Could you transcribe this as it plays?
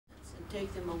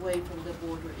take them away from the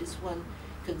border is one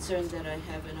concern that I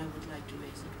have, and I would like to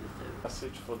raise it with them.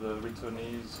 Message for the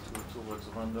returnees towards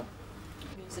Rwanda?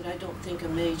 Means that I don't think a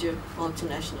major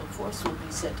multinational force will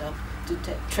be set up to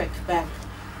trek back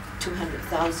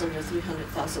 200,000 or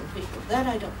 300,000 people. That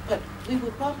I don't, but we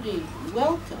would probably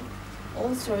welcome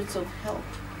all sorts of help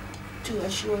to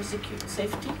assure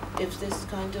safety if this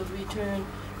kind of return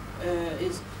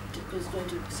is going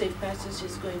to, safe passage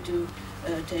is going to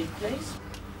take place.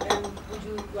 And would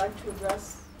you like to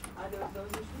address either of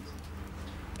those issues?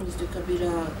 Mr.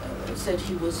 Kabila said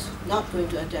he was not going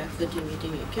to attack the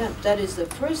teeming camp. That is the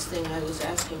first thing I was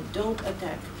asking. Don't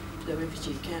attack the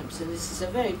refugee camps. And this is a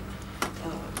very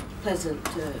pleasant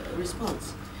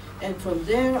response. And from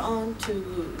there on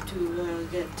to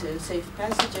get safe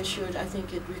passage assured, I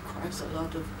think it requires a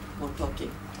lot of more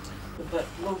talking. But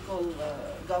local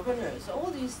governors, all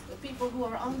these people who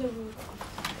are on the route.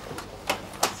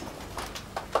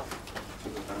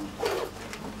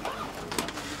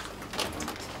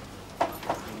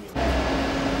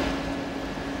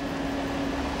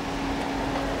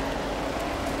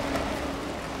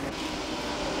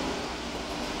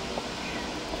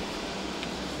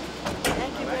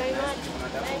 Thank you very much.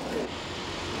 Thank you.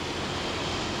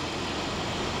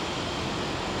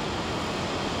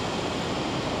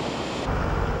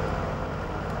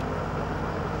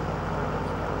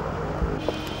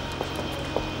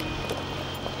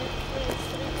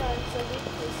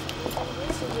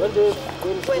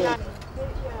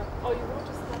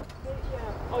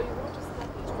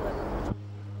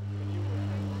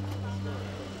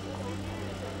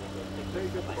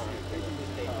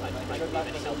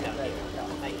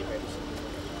 Thank you very much.